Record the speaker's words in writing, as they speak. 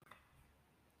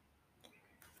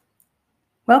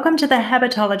Welcome to the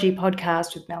Habitology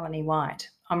podcast with Melanie White.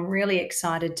 I'm really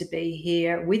excited to be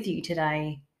here with you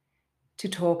today to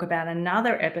talk about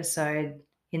another episode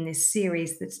in this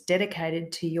series that's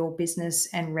dedicated to your business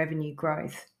and revenue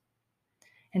growth.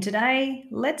 And today,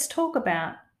 let's talk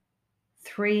about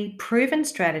 3 proven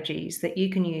strategies that you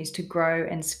can use to grow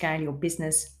and scale your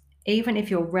business, even if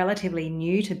you're relatively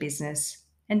new to business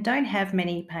and don't have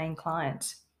many paying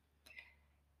clients.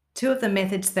 2 of the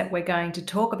methods that we're going to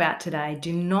talk about today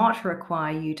do not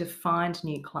require you to find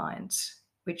new clients,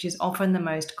 which is often the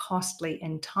most costly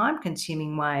and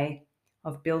time-consuming way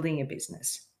of building a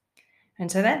business.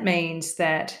 And so that means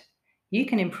that you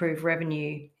can improve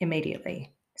revenue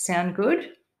immediately. Sound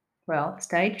good? Well,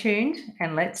 stay tuned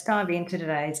and let's dive into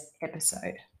today's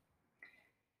episode.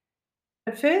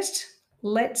 But first,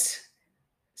 let's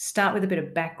start with a bit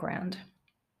of background.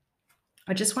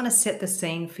 I just want to set the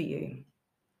scene for you.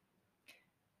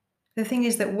 The thing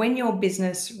is that when your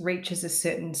business reaches a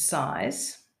certain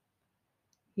size,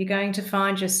 you're going to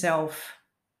find yourself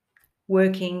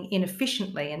working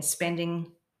inefficiently and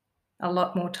spending a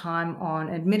lot more time on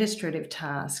administrative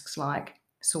tasks like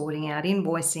sorting out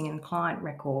invoicing and client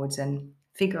records and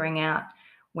figuring out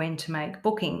when to make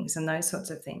bookings and those sorts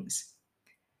of things.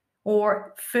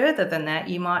 Or further than that,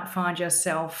 you might find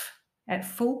yourself at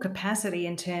full capacity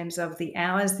in terms of the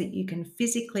hours that you can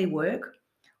physically work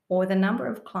or the number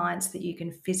of clients that you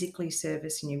can physically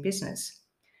service in your business,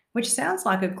 which sounds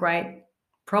like a great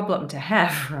problem to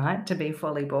have, right? To be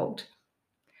fully booked.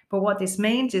 But what this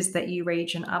means is that you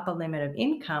reach an upper limit of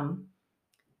income,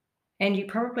 and you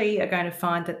probably are going to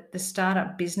find that the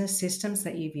startup business systems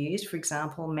that you've used, for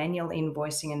example, manual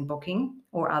invoicing and booking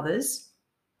or others,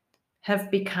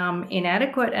 have become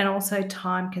inadequate and also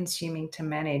time consuming to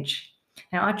manage.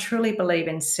 Now, I truly believe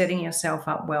in setting yourself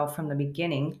up well from the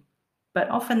beginning, but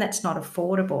often that's not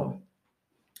affordable.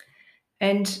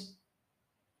 And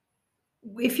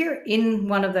if you're in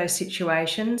one of those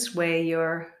situations where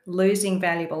you're losing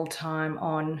valuable time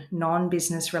on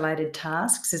non-business related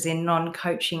tasks, as in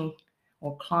non-coaching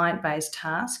or client-based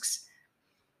tasks,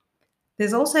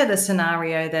 there's also the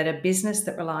scenario that a business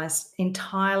that relies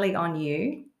entirely on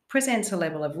you presents a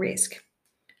level of risk.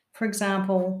 For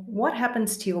example, what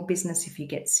happens to your business if you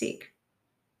get sick?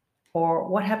 Or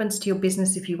what happens to your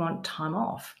business if you want time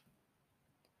off?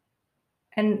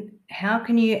 And how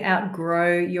can you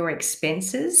outgrow your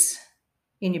expenses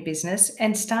in your business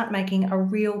and start making a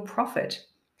real profit?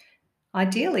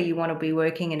 Ideally, you want to be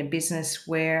working in a business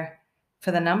where,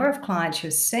 for the number of clients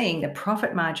you're seeing, the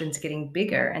profit margin's getting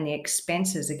bigger and the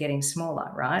expenses are getting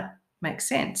smaller, right? Makes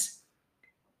sense.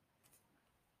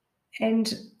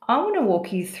 And I want to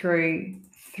walk you through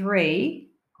 3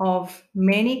 of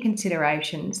many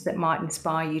considerations that might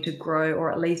inspire you to grow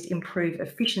or at least improve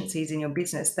efficiencies in your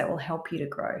business that will help you to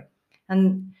grow.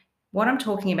 And what I'm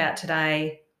talking about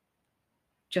today,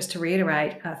 just to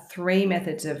reiterate, are 3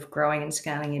 methods of growing and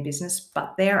scaling your business,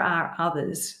 but there are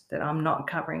others that I'm not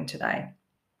covering today.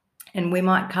 And we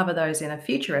might cover those in a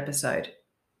future episode.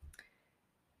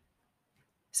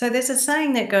 So there's a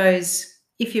saying that goes,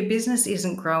 if your business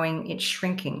isn't growing, it's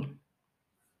shrinking.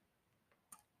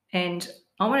 And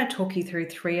I want to talk you through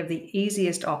 3 of the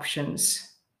easiest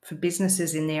options for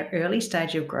businesses in their early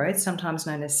stage of growth, sometimes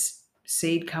known as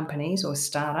seed companies or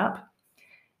startup.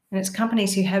 And it's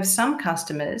companies who have some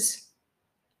customers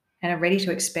and are ready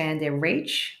to expand their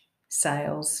reach,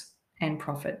 sales, and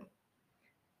profit.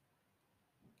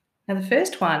 Now, the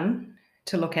first one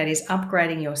to look at is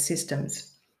upgrading your systems.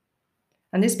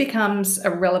 And this becomes a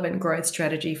relevant growth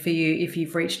strategy for you if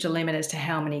you've reached a limit as to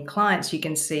how many clients you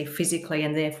can see physically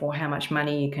and therefore how much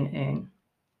money you can earn.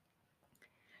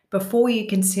 Before you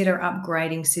consider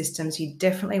upgrading systems, you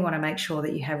definitely want to make sure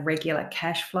that you have regular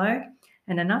cash flow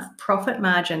and enough profit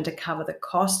margin to cover the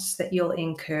costs that you'll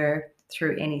incur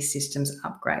through any systems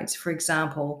upgrades. For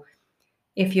example,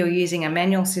 if you're using a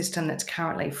manual system that's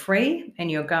currently free and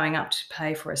you're going up to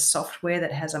pay for a software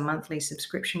that has a monthly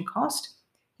subscription cost,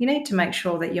 you need to make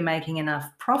sure that you're making enough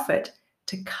profit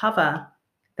to cover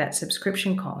that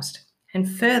subscription cost. And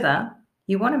further,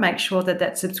 you want to make sure that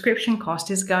that subscription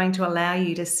cost is going to allow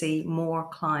you to see more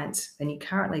clients than you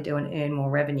currently do and earn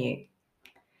more revenue.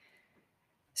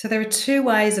 So there are 2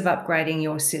 ways of upgrading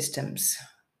your systems.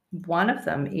 One of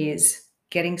them is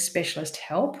getting specialist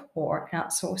help or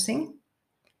outsourcing.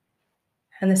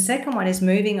 And the second one is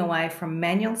moving away from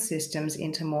manual systems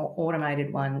into more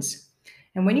automated ones.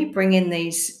 And when you bring in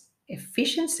these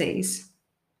efficiencies,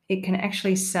 it can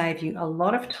actually save you a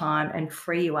lot of time and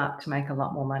free you up to make a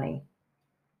lot more money.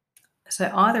 So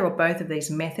either or both of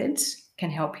these methods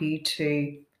can help you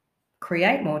to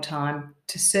create more time,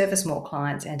 to service more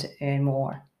clients, and to earn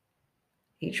more.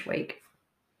 each week.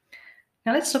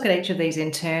 Now let's look at each of these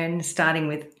in turn, starting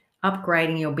with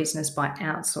upgrading your business by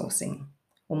outsourcing,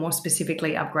 or more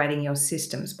specifically, upgrading your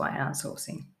systems by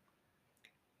outsourcing.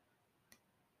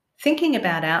 Thinking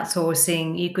about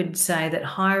outsourcing, you could say that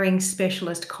hiring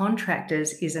specialist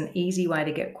contractors is an easy way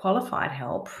to get qualified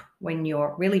help when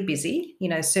you're really busy.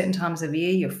 Certain times of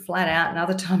year you're flat out and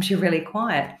other times you're really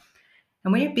quiet.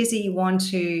 And when you're busy, you want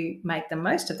to make the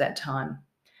most of that time.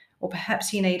 Or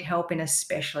perhaps you need help in a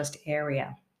specialist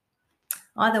area.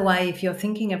 Either way, if you're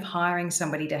thinking of hiring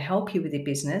somebody to help you with your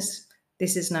business,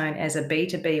 this is known as a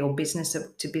B2B or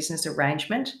business-to-business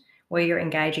arrangement, where you're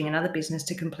engaging another business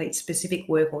to complete specific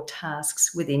work or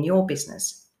tasks within your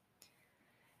business.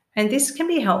 And this can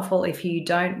be helpful if you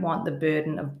don't want the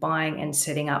burden of buying and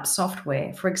setting up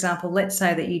software. For example, let's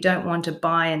say that you don't want to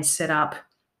buy and set up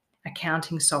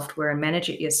accounting software and manage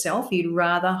it yourself. You'd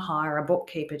rather hire a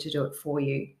bookkeeper to do it for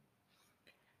you.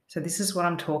 So this is what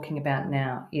I'm talking about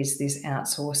now, is this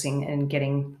outsourcing and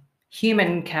getting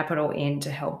human capital in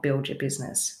to help build your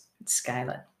business and scale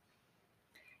it.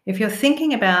 If you're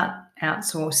thinking about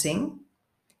outsourcing,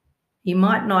 you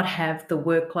might not have the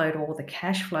workload or the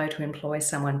cash flow to employ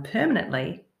someone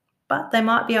permanently, but they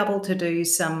might be able to do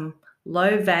some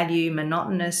low-value,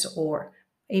 monotonous, or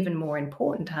even more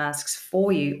important tasks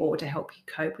for you, or to help you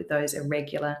cope with those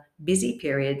irregular, busy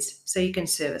periods so you can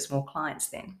service more clients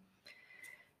then.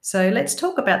 So let's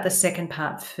talk about the second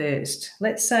part first.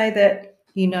 Let's say that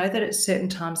you know that at certain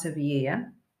times of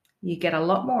year, you get a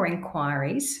lot more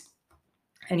inquiries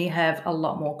and you have a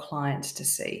lot more clients to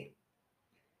see,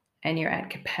 and you're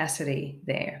at capacity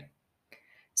there.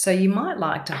 So you might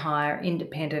like to hire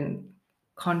independent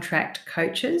contract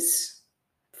coaches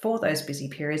for those busy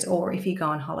periods, or if you go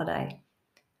on holiday.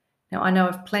 Now, I know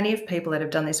of plenty of people that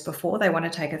have done this before. They want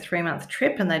to take a 3-month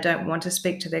trip and they don't want to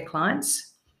speak to their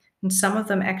clients. And some of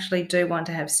them actually do want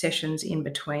to have sessions in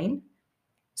between.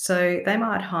 So they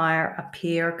might hire a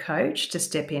peer coach to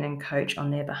step in and coach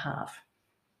on their behalf.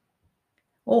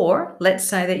 Or let's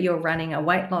say that you're running a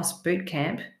weight loss boot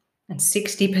camp and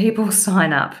 60 people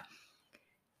sign up.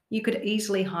 You could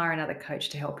easily hire another coach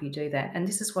to help you do that. And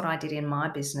this is what I did in my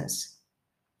business.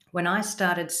 When I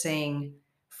started seeing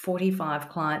 45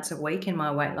 clients a week in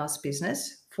my weight loss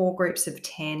business, 4 groups of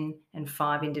 10 and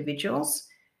 5 individuals,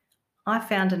 I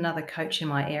found another coach in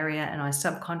my area and I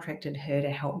subcontracted her to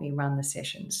help me run the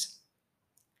sessions,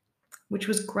 which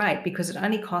was great because it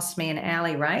only cost me an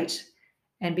hourly rate.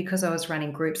 And because I was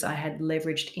running groups, I had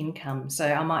leveraged income.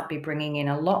 So I might be bringing in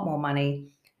a lot more money,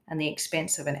 and the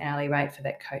expense of an hourly rate for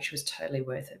that coach was totally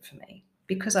worth it for me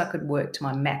because I could work to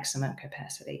my maximum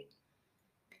capacity.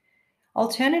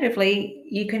 Alternatively,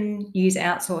 you can use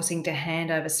outsourcing to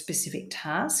hand over specific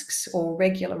tasks or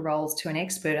regular roles to an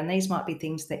expert. And these might be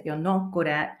things that you're not good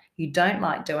at, you don't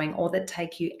like doing, or that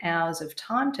take you hours of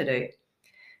time to do.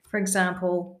 For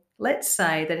example, let's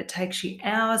say that it takes you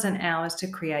hours and hours to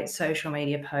create social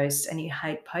media posts and you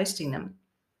hate posting them.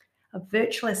 A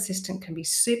virtual assistant can be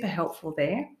super helpful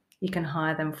there. You can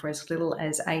hire them for as little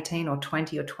as $18 or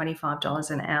 $20 or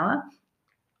 $25 an hour.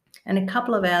 And a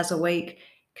couple of hours a week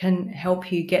can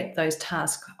help you get those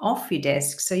tasks off your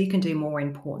desk so you can do more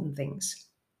important things.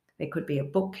 There could be a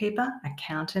bookkeeper,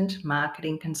 accountant,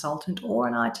 marketing consultant, or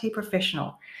an IT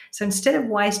professional. So instead of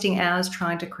wasting hours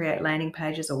trying to create landing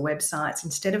pages or websites,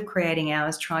 instead of creating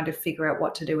hours trying to figure out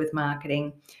what to do with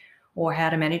marketing or how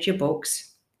to manage your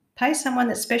books, pay someone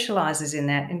that specializes in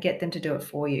that and get them to do it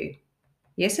for you.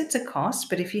 Yes, it's a cost,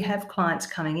 but if you have clients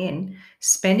coming in,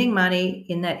 spending money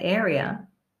in that area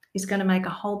is going to make a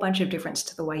whole bunch of difference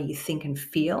to the way you think and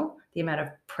feel, the amount of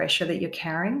pressure that you're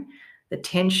carrying, the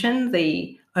tension,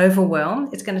 the overwhelm.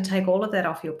 It's going to take all of that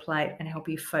off your plate and help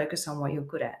you focus on what you're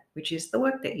good at, which is the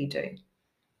work that you do.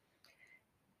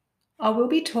 I will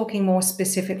be talking more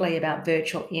specifically about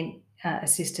virtual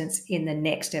assistants in the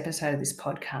next episode of this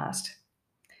podcast.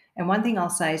 And one thing I'll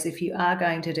say is if you are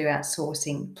going to do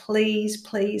outsourcing, please,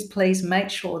 please, please make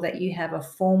sure that you have a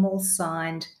formal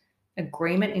signed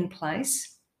agreement in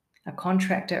place, a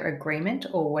contractor agreement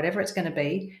or whatever it's going to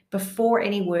be, before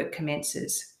any work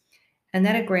commences. And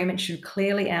that agreement should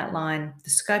clearly outline the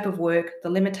scope of work, the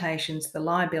limitations, the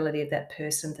liability of that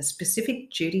person, the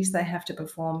specific duties they have to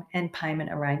perform, and payment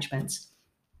arrangements.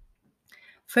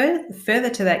 Further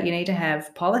to that, you need to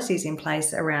have policies in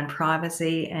place around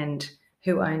privacy and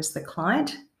who owns the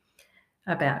client,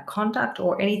 about conduct,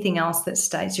 or anything else that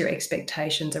states your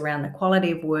expectations around the quality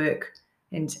of work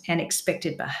and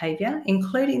expected behaviour,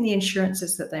 including the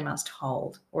insurances that they must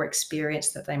hold or experience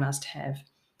that they must have.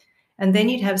 And then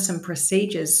you'd have some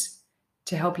procedures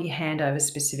to help you hand over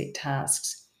specific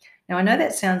tasks. Now, I know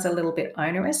that sounds a little bit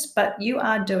onerous, but you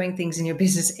are doing things in your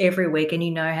business every week and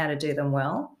you know how to do them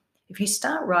well. If you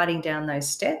start writing down those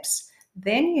steps,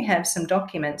 then you have some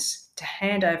documents to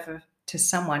hand over to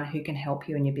someone who can help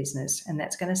you in your business, and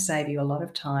that's going to save you a lot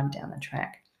of time down the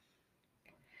track.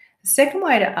 The second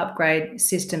way to upgrade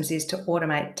systems is to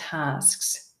automate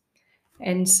tasks.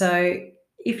 And so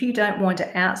if you don't want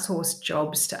to outsource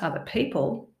jobs to other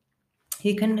people,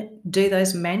 you can do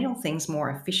those manual things more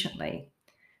efficiently.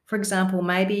 For example,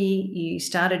 maybe you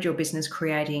started your business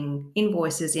creating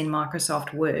invoices in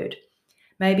Microsoft Word.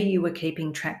 Maybe you were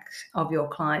keeping track of your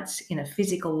clients in a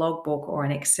physical logbook or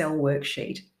an Excel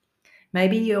worksheet.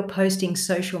 Maybe you're posting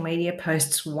social media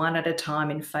posts one at a time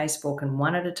in Facebook and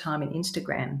one at a time in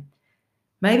Instagram.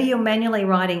 Maybe you're manually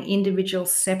writing individual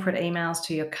separate emails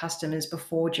to your customers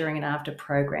before, during, and after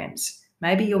programs.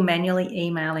 Maybe you're manually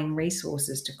emailing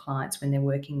resources to clients when they're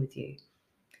working with you.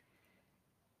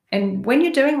 And when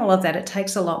you're doing all of that, it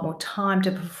takes a lot more time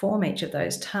to perform each of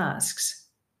those tasks.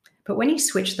 But when you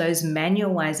switch those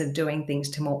manual ways of doing things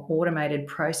to more automated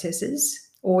processes,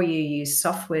 or you use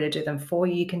software to do them for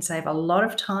you, you can save a lot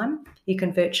of time, you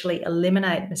can virtually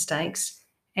eliminate mistakes,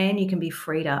 and you can be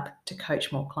freed up to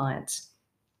coach more clients.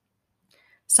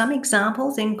 Some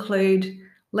examples include,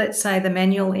 let's say the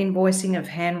manual invoicing of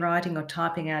handwriting or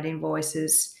typing out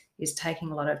invoices is taking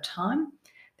a lot of time.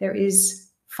 There is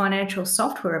financial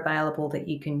software available that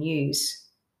you can use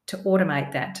to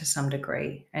automate that to some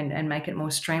degree and make it more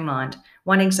streamlined.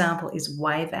 One example is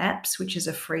Wave Apps, which is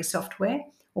a free software,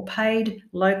 or paid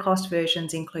low-cost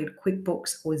versions include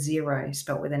QuickBooks or Xero,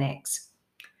 spelt with an X.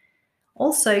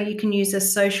 Also, you can use a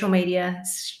social media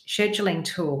scheduling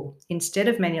tool instead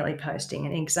of manually posting,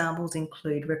 and examples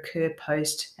include Recur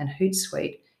Post and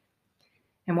Hootsuite.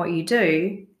 And what you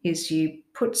do is you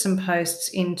put some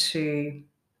posts into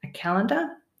a calendar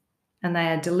and they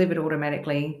are delivered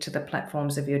automatically to the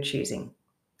platforms of your choosing.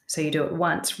 So you do it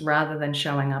once rather than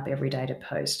showing up every day to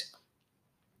post.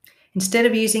 Instead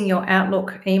of using your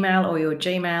Outlook email or your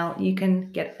Gmail, you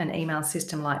can get an email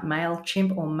system like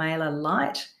MailChimp or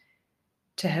MailerLite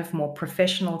to have more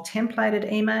professional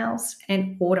templated emails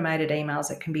and automated emails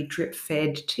that can be drip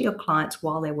fed to your clients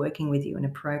while they're working with you in a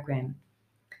program.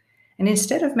 And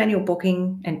instead of manual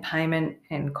booking and payment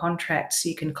and contracts,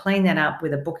 you can clean that up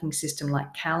with a booking system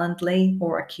like Calendly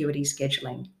or Acuity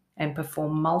Scheduling and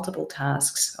perform multiple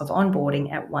tasks of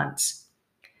onboarding at once.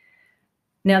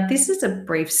 Now, this is a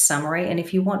brief summary, and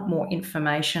if you want more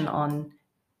information on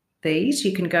these,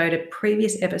 you can go to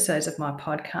previous episodes of my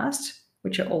podcast,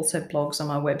 which are also blogs on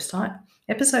my website.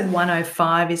 Episode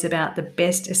 105 is about the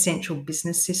best essential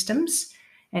business systems,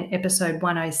 and episode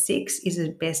 106 is the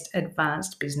best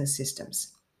advanced business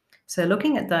systems. So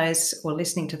looking at those or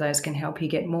listening to those can help you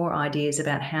get more ideas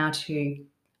about how to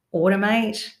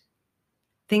automate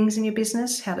things in your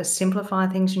business, how to simplify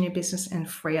things in your business, and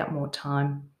free up more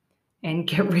time and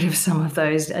get rid of some of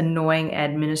those annoying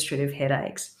administrative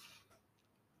headaches.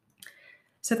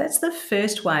 So that's the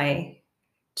first way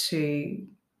to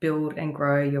build and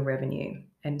grow your revenue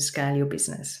and scale your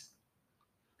business.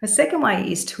 The second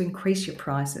way is to increase your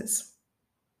prices.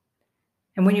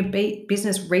 And when your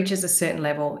business reaches a certain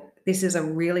level, this is a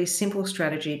really simple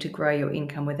strategy to grow your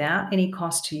income without any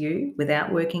cost to you,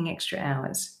 without working extra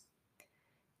hours.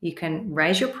 You can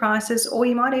raise your prices, or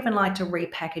you might even like to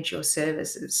repackage your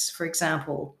services. For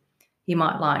example, you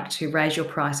might like to raise your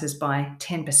prices by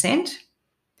 10%,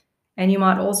 and you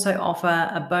might also offer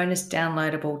a bonus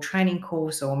downloadable training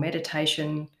course or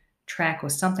meditation track or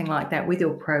something like that with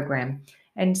your program.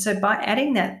 And so by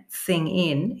adding that thing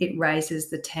in, it raises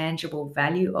the tangible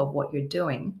value of what you're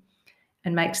doing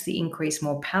and makes the increase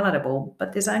more palatable,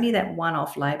 but there's only that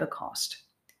one-off labor cost.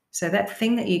 So that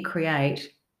thing that you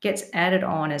create gets added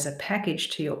on as a package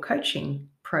to your coaching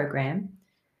program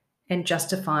and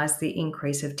justifies the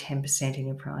increase of 10% in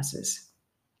your prices.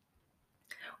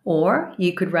 Or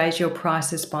you could raise your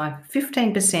prices by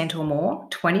 15% or more,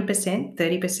 20%,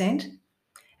 30%,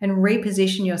 and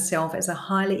reposition yourself as a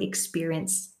highly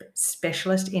experienced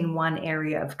specialist in one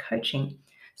area of coaching.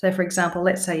 So for example,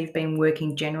 let's say you've been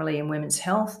working generally in women's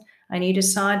health and you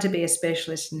decide to be a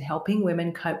specialist in helping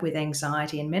women cope with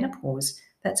anxiety and menopause.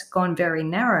 That's gone very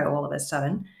narrow all of a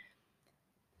sudden.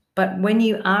 But when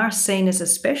you are seen as a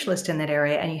specialist in that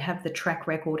area and you have the track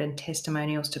record and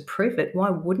testimonials to prove it,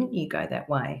 why wouldn't you go that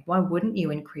way? Why wouldn't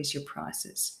you increase your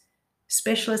prices?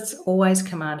 Specialists always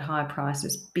command high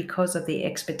prices because of the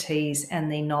expertise and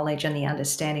the knowledge and the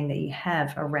understanding that you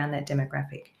have around that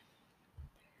demographic.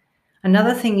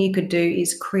 Another thing you could do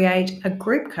is create a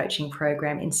group coaching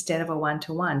program instead of a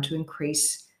one-to-one to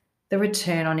increase the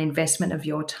return on investment of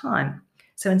your time.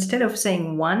 So instead of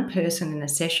seeing one person in a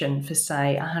session for,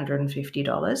 say,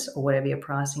 $150 or whatever your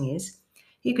pricing is,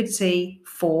 you could see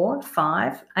 4,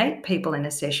 5, 8 people in a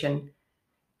session.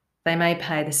 They may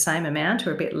pay the same amount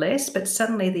or a bit less, but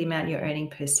suddenly the amount you're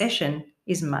earning per session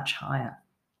is much higher.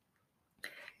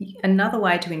 Another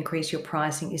way to increase your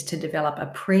pricing is to develop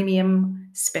a premium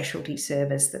specialty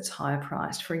service that's higher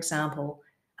priced. For example,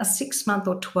 a 6-month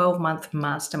or 12-month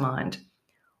mastermind,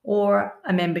 or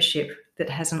a membership that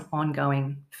has an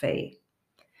ongoing fee.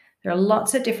 There are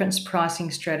lots of different pricing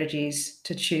strategies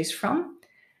to choose from.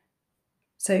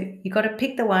 So you've got to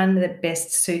pick the one that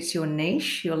best suits your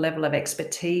niche, your level of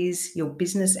expertise, your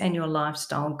business and your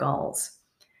lifestyle goals.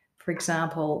 For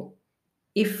example,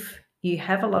 if you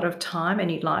have a lot of time and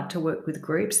you'd like to work with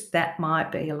groups, that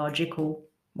might be a logical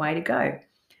way to go.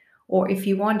 Or if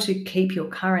you want to keep your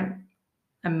current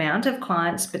amount of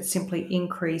clients but simply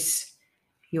increase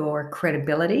your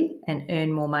credibility and earn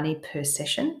more money per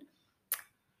session,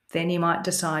 then you might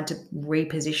decide to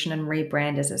reposition and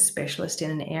rebrand as a specialist in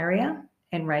an area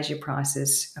and raise your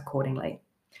prices accordingly.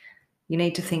 You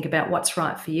need to think about what's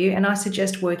right for you, and I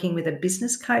suggest working with a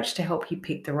business coach to help you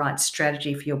pick the right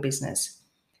strategy for your business.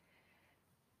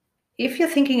 If you're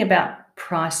thinking about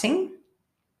pricing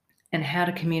and how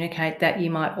to communicate that, you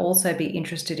might also be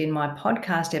interested in my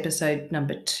podcast episode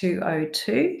number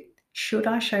 202, Should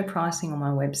I Show Pricing on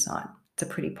My Website? It's a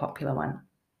pretty popular one.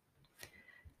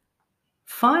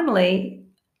 Finally,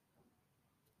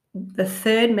 the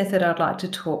third method I'd like to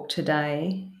talk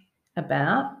today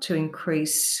about to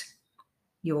increase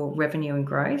your revenue and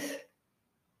growth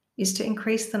is to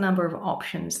increase the number of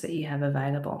options that you have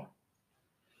available.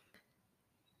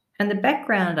 And the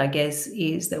background, I guess,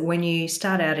 is that when you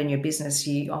start out in your business,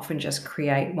 you often just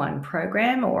create one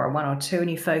program or one or two, and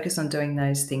you focus on doing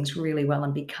those things really well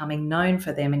and becoming known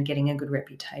for them and getting a good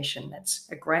reputation. That's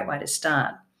a great way to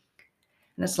start.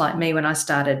 And it's like me when I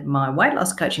started my weight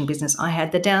loss coaching business, I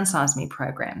had the Downsize Me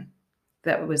program.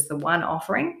 That was the one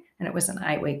offering, and it was an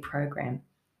 8-week program.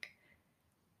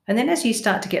 And then as you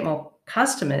start to get more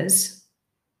customers,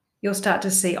 you'll start to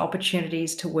see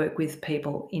opportunities to work with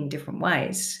people in different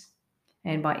ways.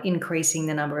 And by increasing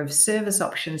the number of service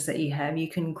options that you have, you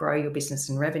can grow your business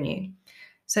and revenue.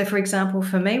 So for example,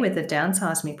 for me with the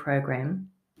Downsize Me program,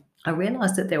 I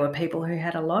realized that there were people who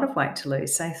had a lot of weight to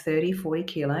lose, say 30, 40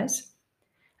 kilos,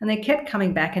 and they kept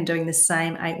coming back and doing the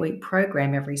same 8-week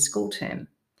program every school term.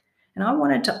 And I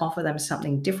wanted to offer them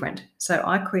something different. So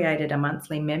I created a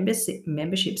monthly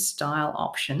membership style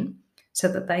option so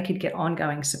that they could get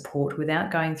ongoing support without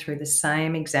going through the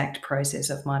same exact process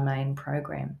of my main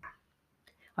program.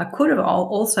 I could have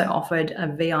also offered a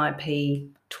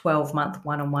VIP 12-month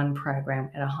one-on-one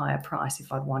program at a higher price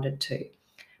if I'd wanted to.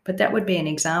 But that would be an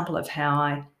example of how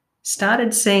I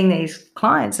started seeing these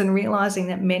clients and realizing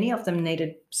that many of them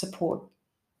needed support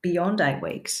beyond 8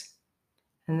 weeks.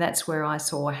 And that's where I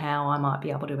saw how I might be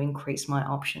able to increase my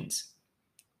options.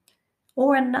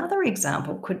 Or another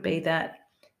example could be that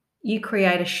you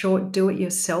create a short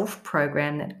do-it-yourself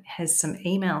program that has some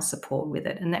email support with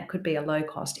it, and that could be a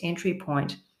low-cost entry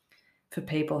point for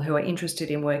people who are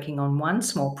interested in working on one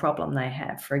small problem they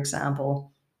have. For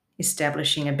example,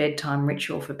 establishing a bedtime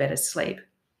ritual for better sleep.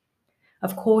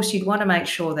 Of course, you'd want to make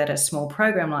sure that a small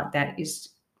program like that is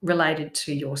related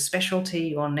to your specialty,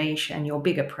 your niche, and your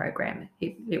bigger program.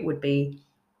 It would be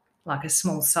like a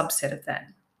small subset of that.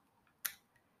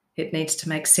 It needs to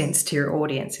make sense to your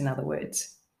audience, in other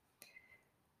words.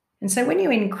 And so when you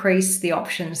increase the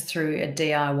options through a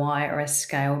DIY or a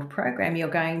scaled program, you're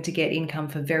going to get income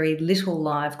for very little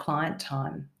live client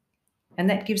time. And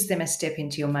that gives them a step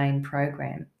into your main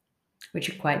program,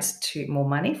 which equates to more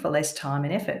money for less time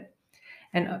and effort.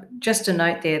 And just a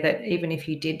note there that even if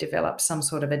you did develop some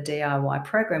sort of a DIY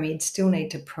program, you'd still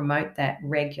need to promote that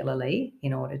regularly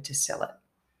in order to sell it.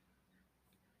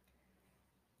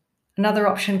 Another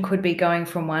option could be going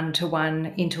from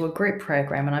one-to-one into a group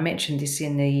program. And I mentioned this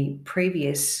in the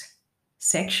previous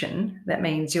section. That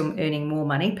means you're earning more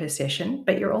money per session,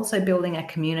 but you're also building a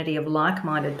community of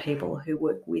like-minded people who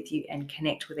work with you and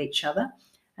connect with each other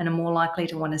and are more likely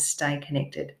to want to stay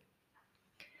connected.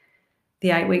 The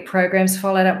 8-week program's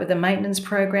followed up with a maintenance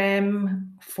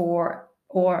program or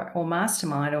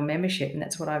mastermind or membership, and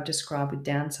that's what I've described with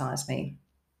Downsize Me.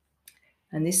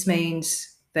 And this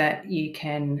means that you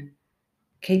can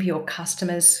keep your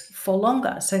customers for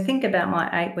longer. So think about my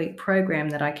 8-week program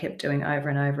that I kept doing over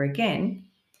and over again.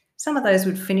 Some of those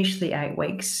would finish the 8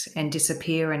 weeks and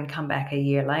disappear and come back a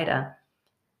year later.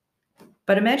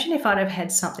 But imagine if I'd have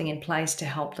had something in place to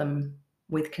help them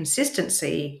with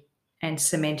consistency and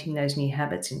cementing those new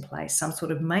habits in place, some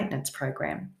sort of maintenance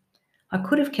program. I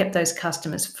could have kept those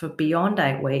customers for beyond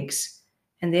 8 weeks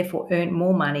and therefore earned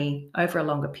more money over a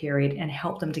longer period and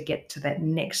helped them to get to that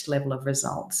next level of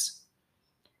results.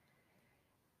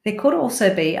 There could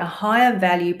also be a higher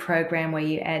value program where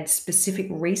you add specific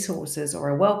resources or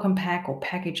a welcome pack or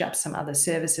package up some other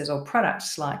services or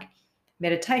products like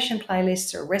meditation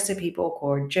playlists or a recipe book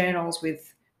or journals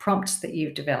with prompts that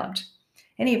you've developed.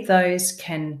 Any of those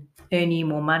can earn you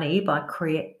more money by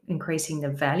increasing the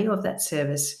value of that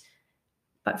service,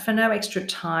 but for no extra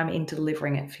time in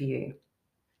delivering it for you.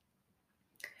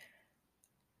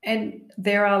 And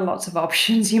there are lots of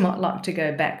options. You might like to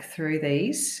go back through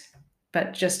these,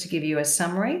 but just to give you a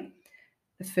summary,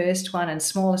 the first one and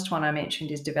smallest one I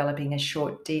mentioned is developing a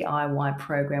short DIY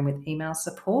program with email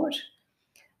support.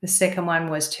 The second one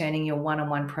was turning your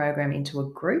one-on-one program into a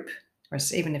group, or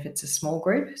even if it's a small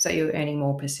group, so you're earning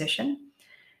more per session.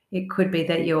 It could be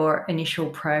that your initial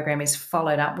program is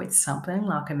followed up with something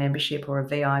like a membership or a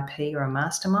VIP or a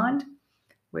mastermind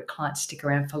where clients stick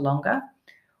around for longer.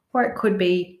 Or it could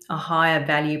be a higher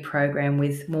value program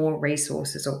with more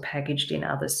resources or packaged in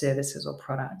other services or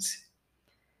products.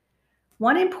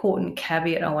 One important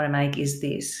caveat I want to make is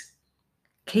this: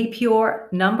 keep your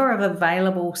number of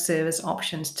available service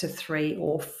options to 3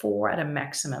 or 4 at a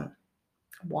maximum.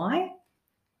 Why?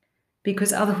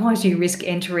 Because otherwise you risk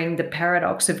entering the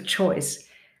paradox of choice,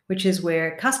 which is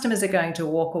where customers are going to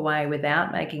walk away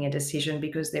without making a decision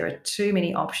because there are too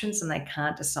many options and they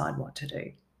can't decide what to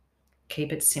do.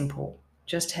 Keep it simple.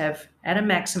 Just have at a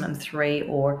maximum 3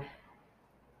 or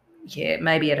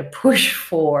maybe at a push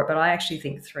 4, but I actually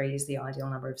think 3 is the ideal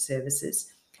number of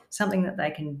services. Something that they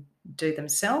can do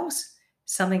themselves,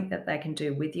 something that they can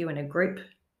do with you in a group,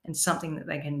 and something that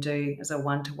they can do as a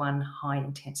one-to-one high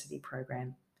intensity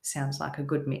program. Sounds like a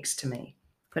good mix to me,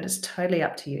 but it's totally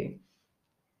up to you.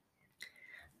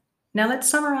 Now let's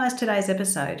summarize today's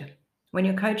episode. When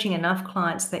you're coaching enough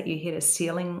clients that you hit a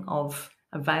ceiling of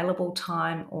available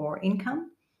time or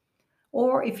income,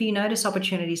 or if you notice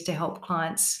opportunities to help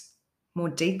clients more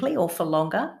deeply or for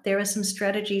longer, there are some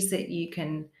strategies that you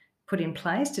can put in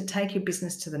place to take your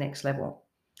business to the next level.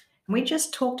 And we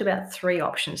just talked about 3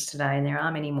 options today, and there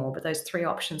are many more, but those 3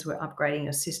 options were upgrading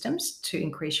your systems to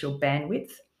increase your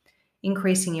bandwidth,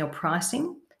 increasing your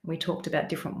pricing. We talked about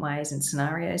different ways and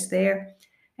scenarios there,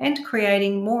 and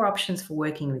creating more options for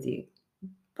working with you,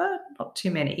 but not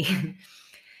too many.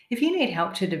 If you need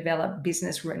help to develop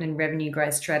business and revenue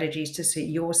growth strategies to suit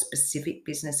your specific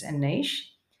business and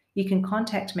niche, you can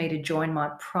contact me to join my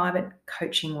private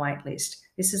coaching waitlist.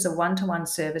 This is a one-to-one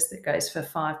service that goes for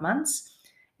 5 months,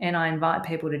 and I invite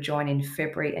people to join in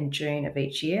February and June of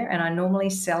each year, and I normally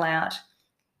sell out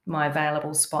my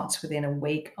available spots within a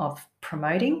week of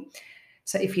promoting.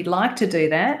 So if you'd like to do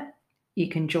that, you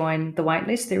can join the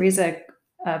waitlist. There is a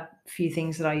few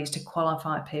things that I use to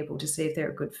qualify people to see if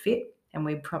they're a good fit, and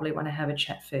we probably want to have a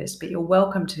chat first, but you're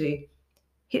welcome to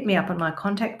hit me up on my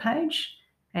contact page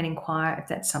and inquire if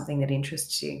that's something that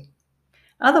interests you.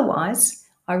 Otherwise,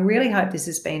 I really hope this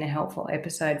has been a helpful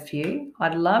episode for you.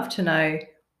 I'd love to know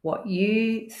what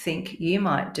you think you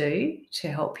might do to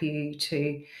help you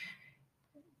to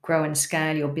grow and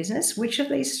scale your business. Which of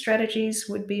these strategies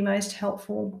would be most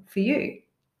helpful for you?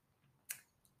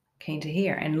 Keen to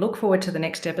hear, and look forward to the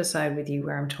next episode with you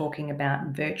where I'm talking about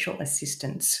virtual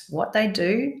assistants, what they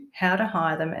do, how to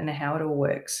hire them, and how it all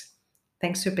works.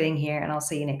 Thanks for being here, and I'll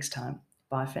see you next time.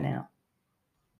 Bye for now.